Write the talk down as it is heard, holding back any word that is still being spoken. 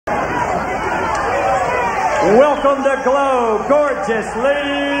Welcome to Glow, gorgeous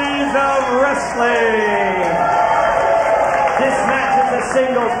ladies of wrestling. This match is a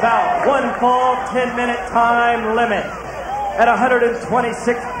singles bout, one fall, 10-minute time limit. At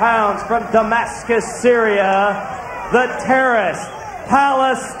 126 pounds from Damascus, Syria, the terrorist,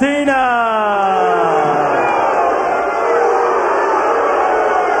 Palestina.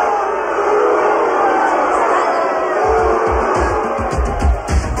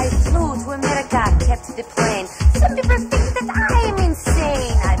 The plane. Some people think that I am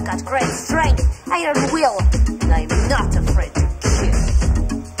insane. I've got great strength, iron will, and I'm not afraid to kill.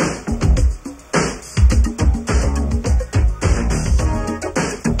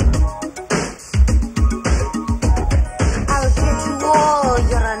 I'll get you all,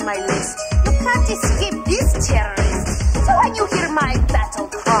 you're on my list. You can't escape this terrorist. So when you hear my battle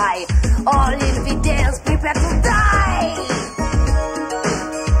cry, all infidels prepare to die.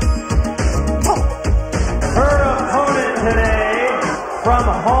 Today, from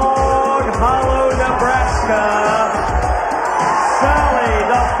Hog Hollow, Nebraska, Sally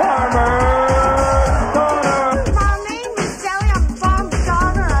the farmer's daughter. My name is Sally, I'm the farmer's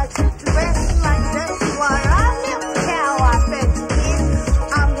daughter. I keep dressing like this while I milk cow. I bet you kids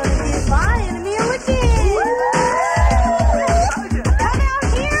I'm gonna give my enemy a licking. I come out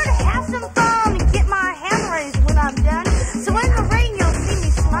here to have some fun and get my hand raised when I'm done. So in the ring you'll see me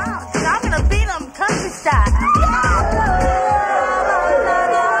smile, 'cause I'm gonna beat them country style.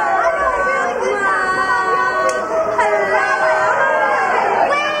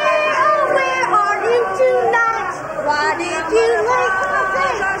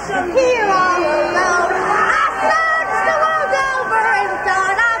 Here all alone, I searched the world over and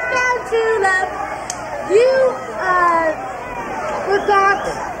thought I found true love. You, forgot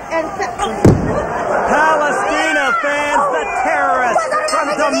and... Palestina fans, the terrorist from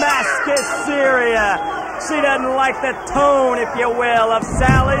Damascus, Syria. She doesn't like the tone, if you will, of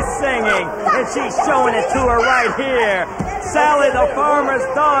Sally's singing, and she's showing it to her right here. Sally, the farmer's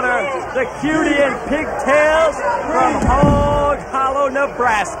daughter, the cutie in pigtails from Hog Hollow,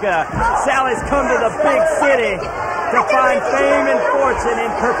 Nebraska. Sally's come to the big city to find fame and fortune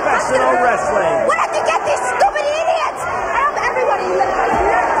in professional wrestling. What did you get these stupid idiots? Everybody...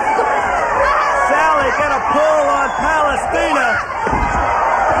 Sally got a pull on Palestina.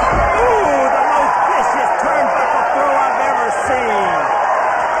 Ooh, the most vicious turnbuckle throw I've ever seen.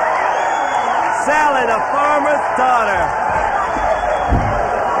 Sally, the farmer's daughter.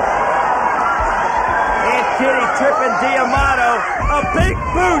 And Kitty tripping D'Amato. A big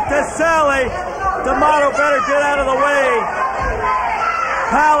boot to Sally. D'Amato better get out of the way.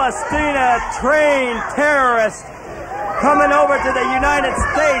 Palestina, trained terrorist, coming over to the United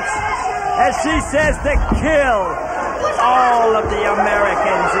States, as she says, to kill all of the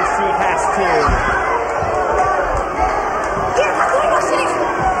Americans if she has to.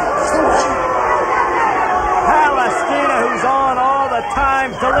 Palestina, who's on all the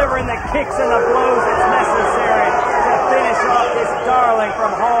time, delivering the kicks and the blows that's necessary to finish off this darling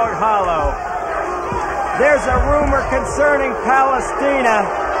from Hog Hollow. There's a rumor concerning Palestina,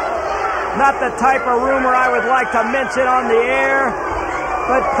 not the type of rumor I would like to mention on the air,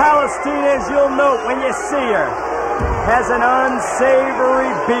 but Palestina, as you'll note when you see her, has an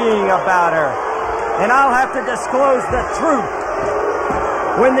unsavory being about her. And I'll have to disclose the truth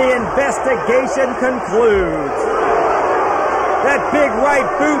when the investigation concludes. That big right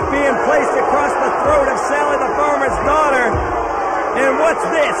boot being placed across the throat of Sally the farmer's daughter. And what's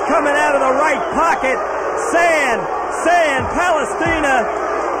this coming out of the right pocket? Sand, Palestina.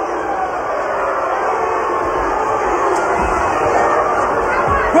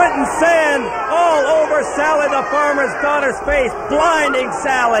 Putting sand all over Sally the farmer's daughter's face, blinding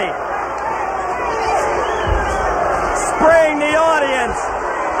Sally. Spraying the audience.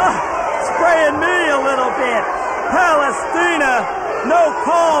 Spraying me a little bit. Palestina, no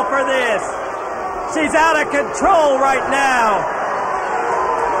call for this. She's out of control right now.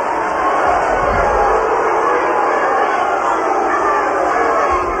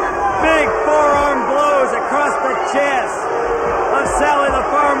 Big forearm blows across the chest of Sally the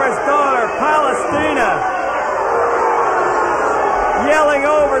farmer's daughter, Palestina. Yelling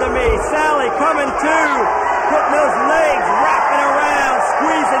over to me, Sally coming to, putting those legs wrapping around,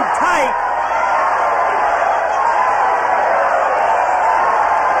 squeezing tight.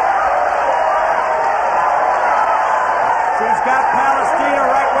 She's got Palestina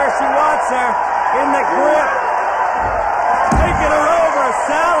right where she wants her, in the grip. Taking her over,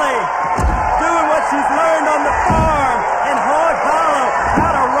 Sally, doing what she's learned on the farm in Hog Hollow,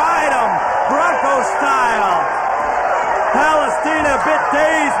 how to ride them, Bronco style. Palestina a bit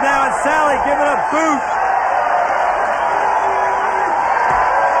dazed now, and Sally giving a boot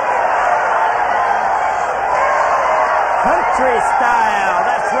country style.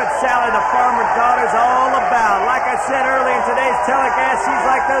 That's what Sally the farmer's daughter's all about. Like I said earlier in today's telecast, she's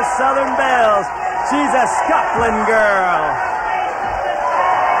like those Southern belles. She's a scuffling girl.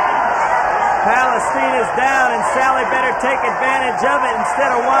 Palestina's down, and Sally better take advantage of it instead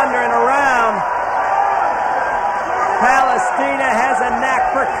of wandering around. Palestina has a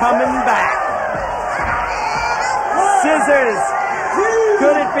knack for coming back. Scissors.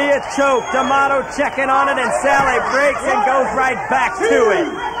 Could it be a choke? D'Amato checking on it, and Sally breaks and goes right back to it.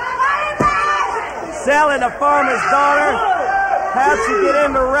 Sally, the farmer's daughter, how'd she get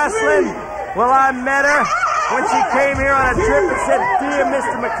into wrestling? Well, I met her when she came here on a trip and said, "Dear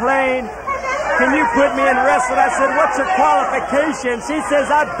Mr. McLean, can you put me in wrestling?" I said, "What's your qualification?" She says,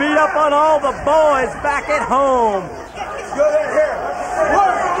 "I beat up on all the boys back at home."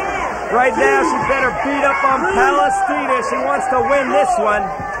 Right now, she better beat up on Palestina. She wants to win this one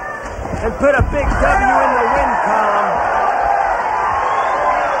and put a big W in the win column.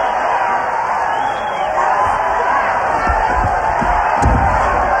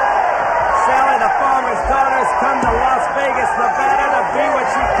 Sally, the farmer's daughter, has come to Las Vegas, Nevada to be what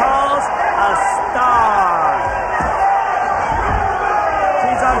she calls a star.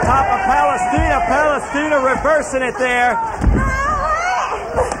 She's on top of Palestina. Palestina reversing it there.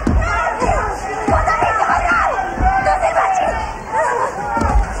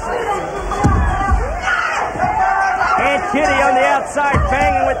 Aunt Kitty on the outside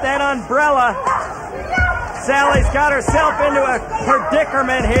banging with that umbrella. Sally's got herself into a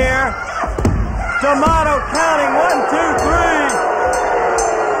predicament here. D'Amato counting 1, 2, 3.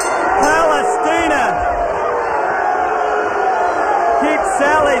 Palestina keeps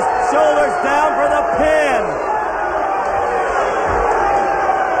Sally's shoulders down for the pin.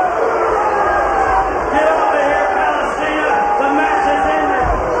 Get over here, Palestina. The match is ended.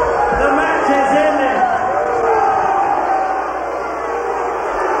 The match is ended.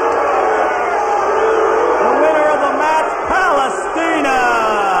 The winner of the match, Palestina.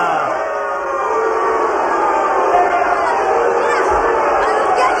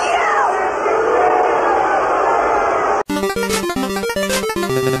 Get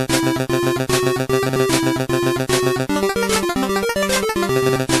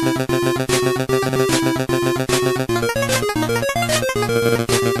you!